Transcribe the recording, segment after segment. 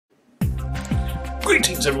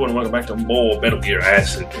Greetings everyone, welcome back to more Metal Gear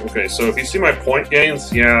Acid. Okay, so if you see my point gains,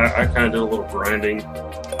 yeah, I kind of did a little grinding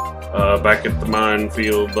back at the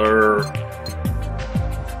minefield there.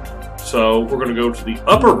 So we're going to go to the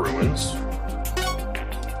upper ruins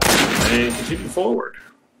and continue forward.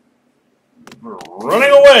 We're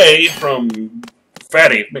running away from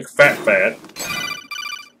Fatty, McFat.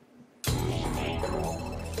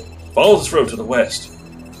 Follow this road to the west.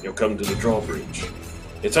 You'll come to the drawbridge.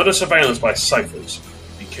 It's under surveillance by ciphers.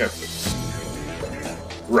 Be careful.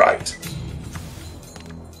 Right.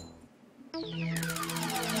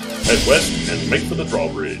 Head west and make for the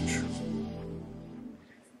drawbridge.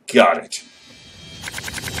 Got it.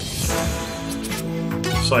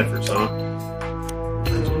 Ciphers, huh?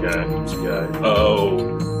 There's a guy. Oh.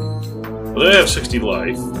 Well, they have 60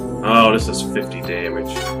 life. Oh, this is 50 damage.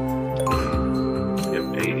 We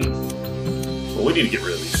have 80. Well, we need to get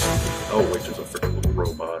rid of these. Oh, wait, there's a freaking little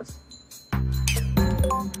robot.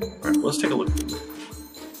 Alright, let's take a look.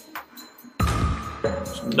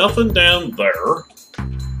 There's nothing down there.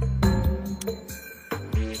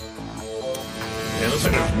 And looks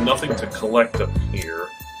like there's nothing to collect up here.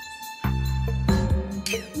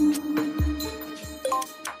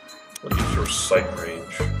 What is your sight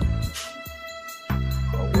range?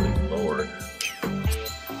 Holy Lord.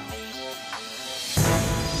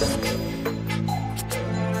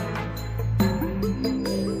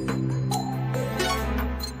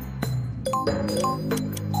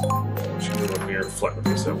 Flat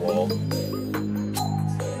against that wall.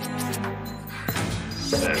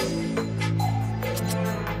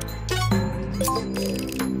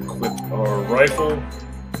 Equip our rifle.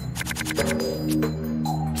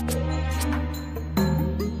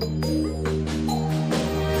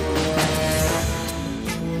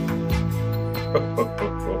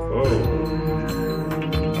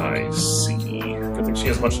 I see. Good thing she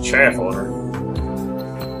has much chaff on her.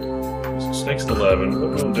 Next 11, what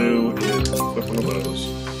we'll do is equip one of those.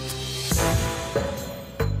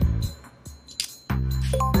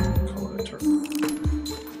 Call it a turn.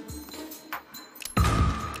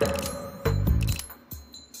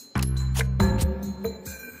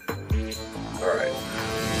 Alright.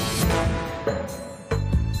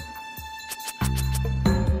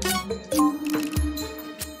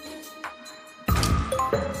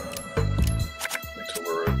 Make sure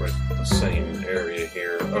we're right in the same area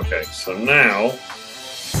here. Okay, so now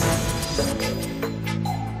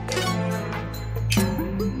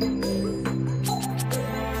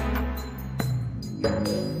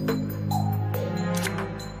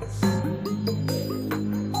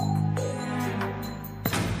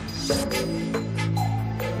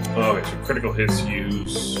okay, so critical hits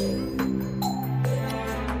use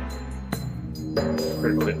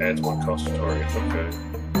critical hit adds 1 cost to target. Okay.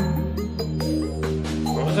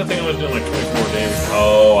 What was that thing I was doing, like 24 damage?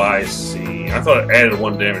 Oh, I see. I thought it added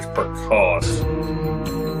 1 damage per cost. Ugh,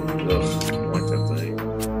 I don't like that thing. I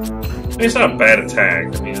mean, it's not a bad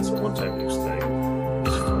attack. I mean, it's a one-time use thing.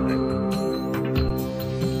 It's fine.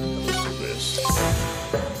 Let's do this.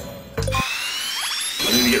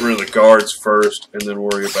 I need to get rid of the guards first, and then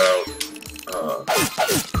worry about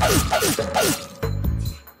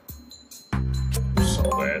saw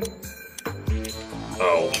that.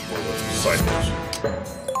 Oh, one of the ciphers.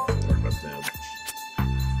 Worry about them.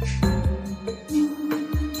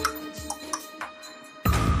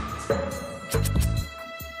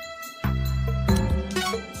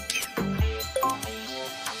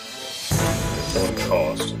 One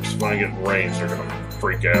cost. So when I get in range, they're gonna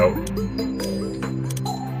freak out.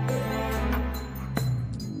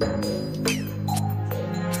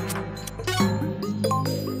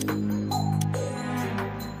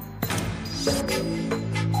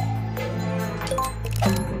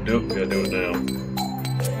 Nope, gotta do it now.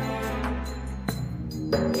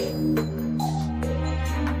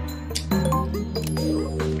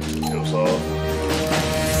 Goes off.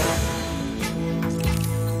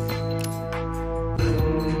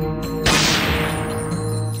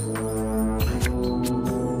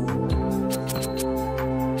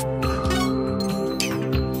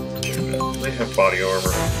 They have body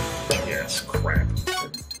armor. Yes, crap.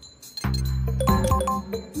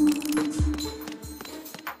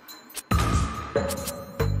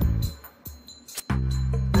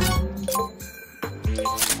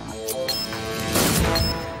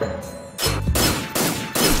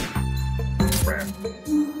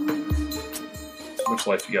 How much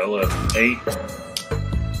life you got left? 8. Let's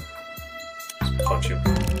punch him.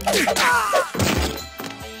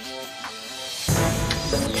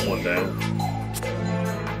 1 down.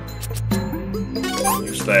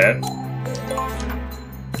 Use that.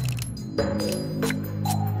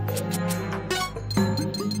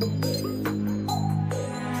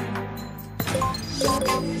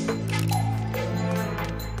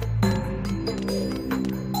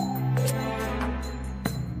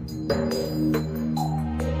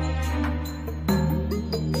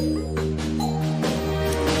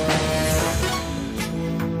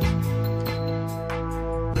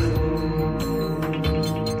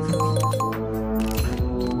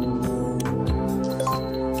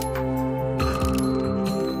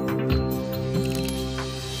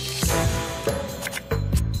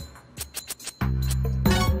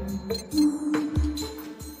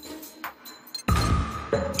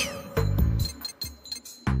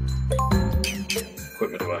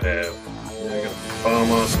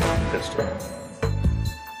 Farmers pistol.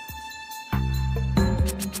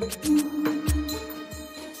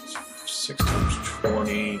 It's 6 times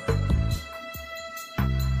 20.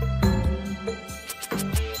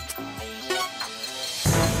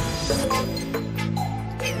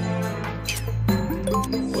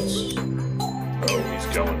 Oh, he's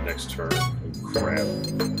going next turn. Crap.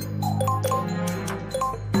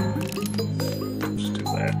 Just do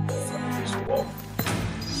that. Fuck this wall.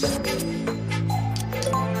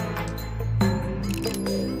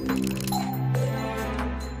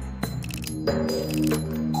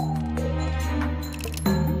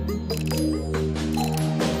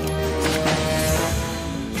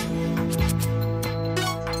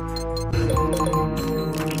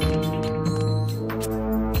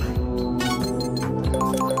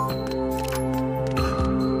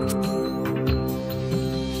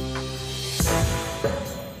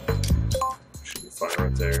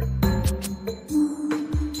 There.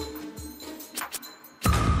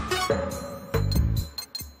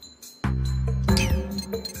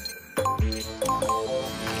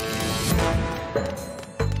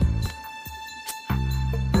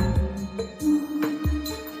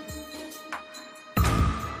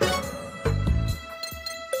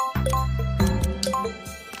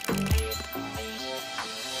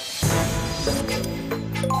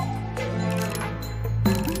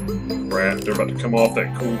 Crap, they're about to come off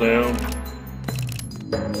that cooldown.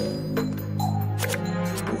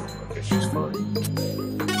 Okay, she's fine.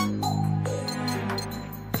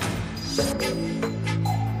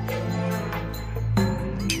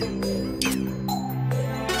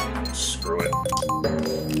 Screw it.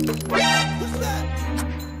 What's that?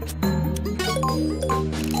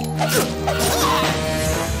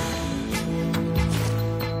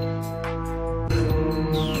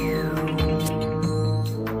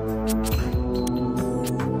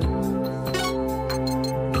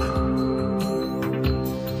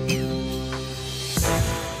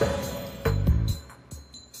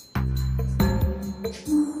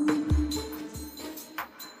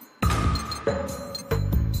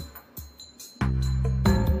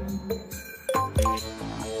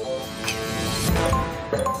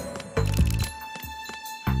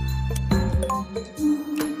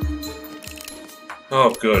 Oh,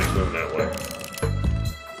 good, he's moving that way.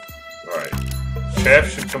 Alright. Chaff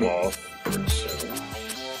should come off pretty soon.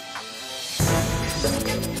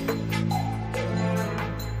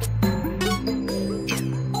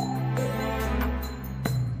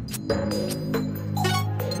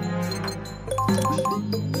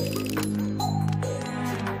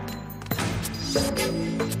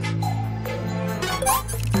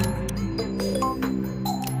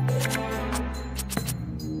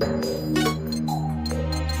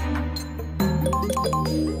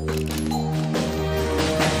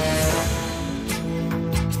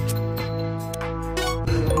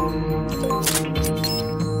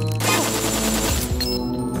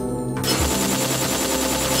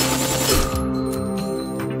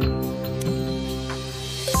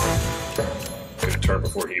 Turn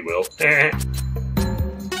before he will. You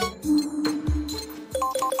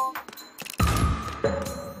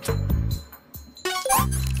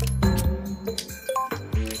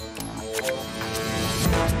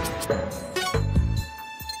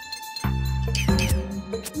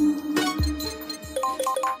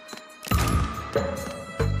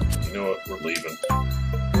know what? We're leaving. Not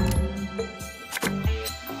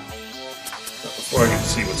before I get to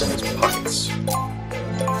see what's in his pockets.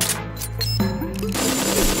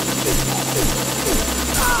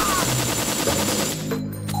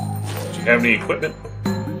 Do you have any equipment?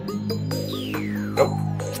 Nope.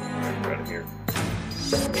 Alright, we're out of here.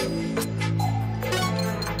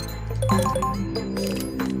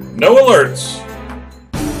 No alerts!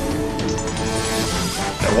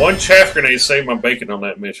 That one chaff grenade saved my bacon on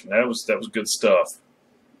that mission. That was good stuff.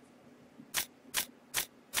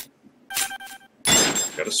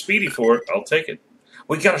 Got a speedy for it. I'll take it.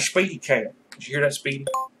 We got a speedy cat. Did you hear that, Speedy?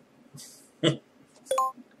 The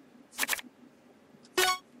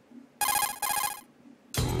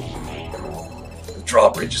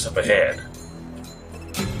drawbridge is up ahead.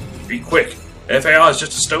 Be quick. FAI is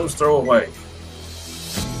just a stone's throw away.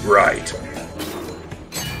 Right.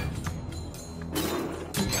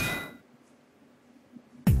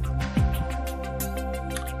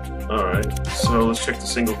 Alright, so let's check the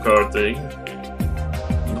single card thing.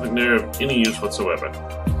 Nothing there of any use whatsoever.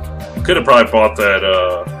 Could have probably bought that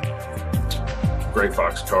Gray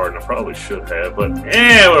Fox card, and I probably should have, but what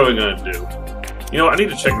are we gonna do? You know, I need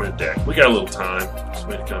to check my deck. We got a little time. Just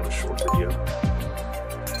made it kind of a short video.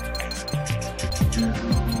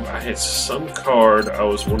 I had some card I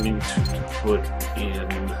was wanting to put in.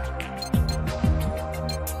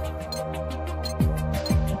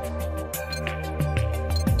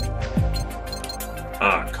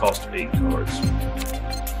 Ah, it cost 8 cards.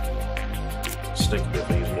 Snake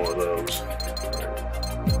definitely use more of those. Right.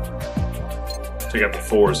 Take out the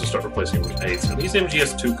 4s and start replacing it with 8s. At least MG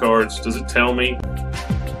has 2 cards. Does it tell me?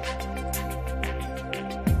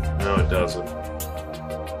 No, it doesn't.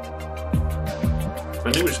 If I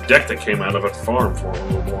knew which deck that came out of, I'd farm for them a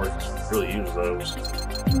little more. I could really use those. Do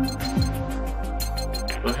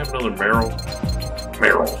I have another Meryl?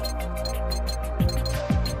 Meryl.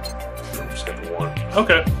 I just have 1.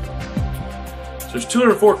 Okay. So there's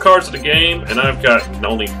 204 cards in the game, and I've got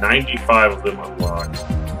only 95 of them unlocked.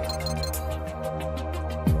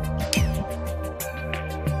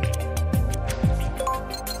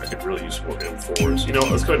 I could really use more M4s. You know,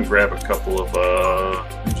 let's go ahead and grab a couple of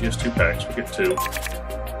GS2 packs. We'll get 2.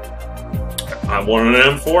 I wanted an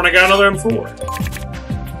M4, and I got another M4.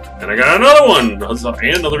 And I got another one! And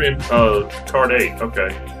another card 8. Okay.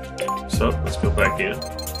 So, let's go back in.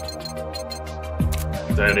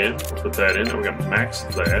 Put that in. We'll put that in. And we're going to max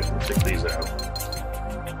that. We'll take these out.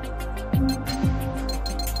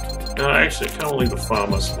 Actually, I kind of leave the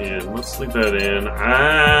Famas in. Let's leave that in.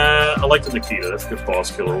 I like the Nikita. That's a good boss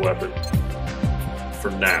killer weapon.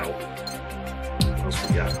 For now. What else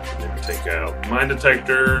we got? Maybe take out. Mine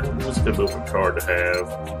Detector. That's a good movement card to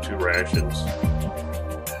have. 2 rations.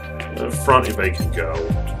 Front evade can go.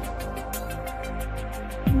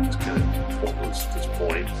 It's kind of pointless at this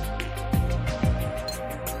point.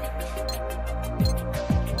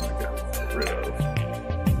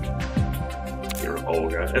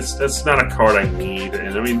 Olga. That's not a card I need,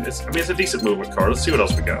 and I mean it's a decent movement card. Let's see what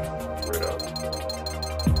else we got. Get rid of.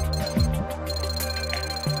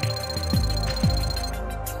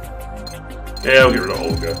 Yeah, I'll get rid of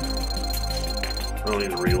Olga. I don't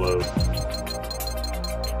need to reload.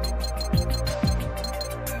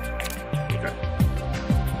 Okay.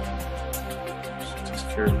 So takes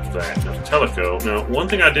care of that. Now Teleco. Now one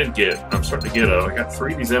thing I did get, I'm starting to get I got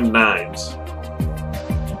 3 of these M9s.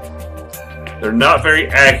 They're not very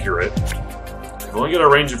accurate. I've only got a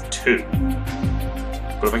range of 2.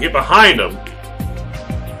 But if I get behind them,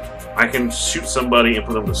 I can shoot somebody and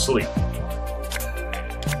put them to sleep.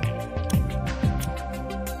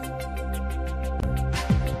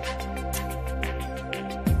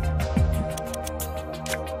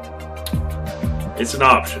 It's an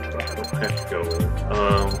option, but I don't have to go with it.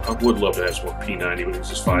 I would love to have some more P90, but it's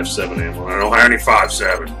just 5.7 ammo. I don't have any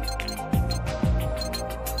 5.7.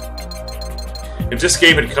 If this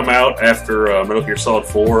game had come out after Metal Gear Solid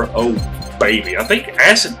 4, oh baby, I think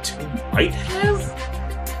Acid 2 might have?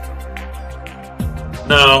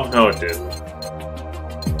 No, it didn't.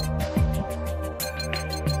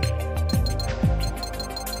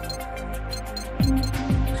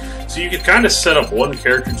 So you could kind of set up one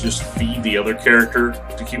character to just feed the other character,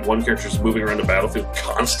 to keep one character just moving around the battlefield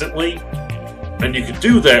constantly. And you could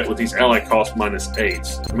do that with these ally cost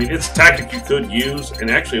 -8s. I mean, it's a tactic you could use, and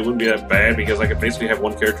actually it wouldn't be that bad because I could basically have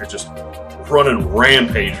one character just running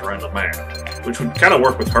rampage around the map, which would kind of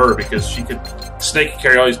work with her because she could Snake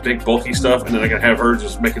carry all these big bulky stuff, and then I could have her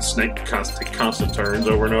just making Snake take constant turns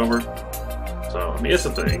over and over. So, I mean, it's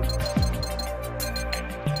a thing.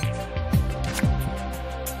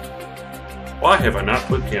 Why have I not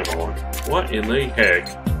put camo on? What in the heck?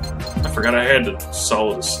 I forgot I had to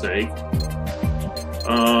solid a Snake.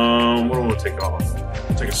 What do I want to take off?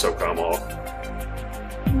 I'll take a SOCOM off.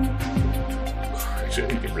 Actually, I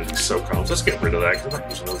need to get rid of these SOCOMs. Let's get rid of that because I'm not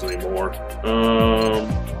using those anymore.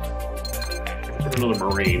 Put another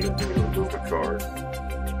Marine and give me a movement card.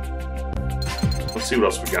 Let's see what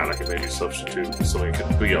else we got. I can maybe substitute so it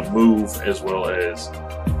can be a move as well as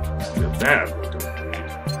that.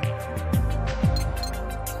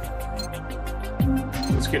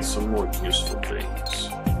 Let's get some more useful things.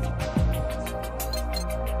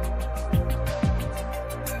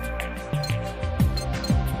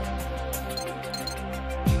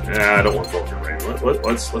 Nah, I don't want Vulcan Raven.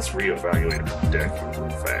 Let's reevaluate the deck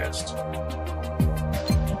really fast.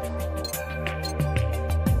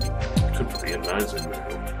 I could put the M9s in there.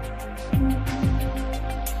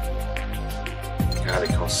 God, it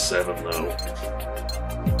costs 7 though.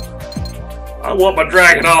 I want my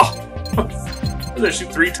Dragon off. Did I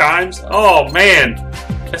shoot 3 times? Oh man,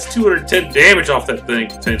 that's 210 damage off that thing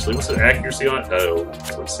potentially. What's the accuracy on it? Oh,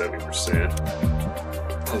 it's like 70%.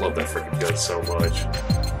 I love that freaking gun so much.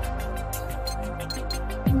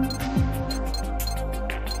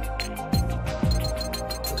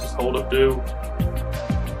 Hold up do?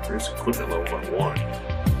 There's equipment level by 1.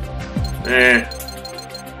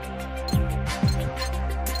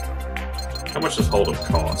 How much does hold up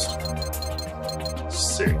cost?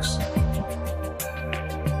 6.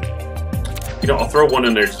 You know, I'll throw one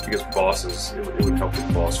in there just because bosses, it would help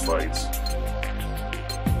with boss fights.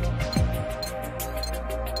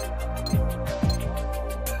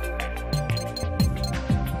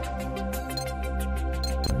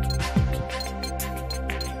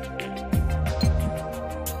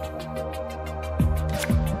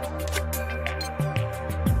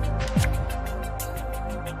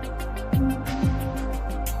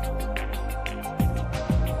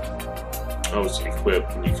 Oh, it's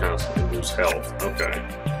equipped and you constantly lose health. Okay.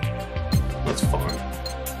 That's fine.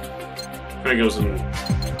 Kind of goes in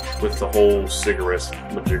with the whole cigarettes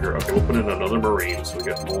majigger. Okay, we'll put in another marine so we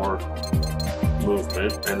get more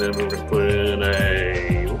movement. And then we're going to put in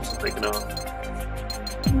a... What was I thinking of?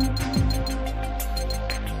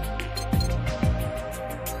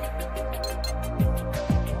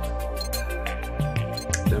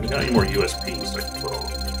 Damn, we got any more USPs I can put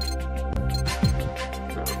on?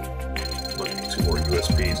 More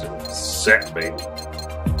USPs and set, baby.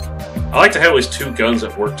 I like to have at least 2 guns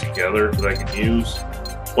that work together that I can use.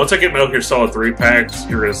 Once I get Metal Gear Solid 3 packs,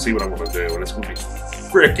 you're going to see what I'm going to do, and it's going to be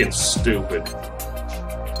freaking stupid.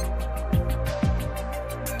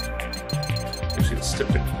 Actually, the stick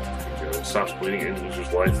stops bleeding and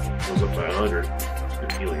user's life goes up by 100.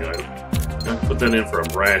 Good healing item. I can put that in for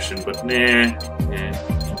a ration, but nah.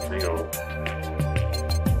 Hang on.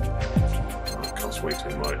 Oh, it costs way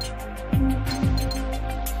too much.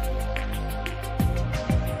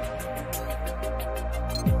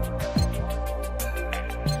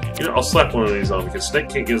 You know, I'll slap one of these on because Snake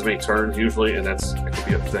can't give as many turns usually, and that could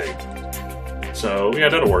be a thing. So, yeah,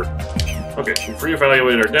 that'll work. Okay, we've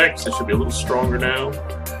reevaluated our decks. It should be a little stronger now.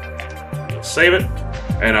 Let's save it,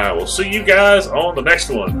 and I will see you guys on the next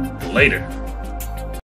one. Later.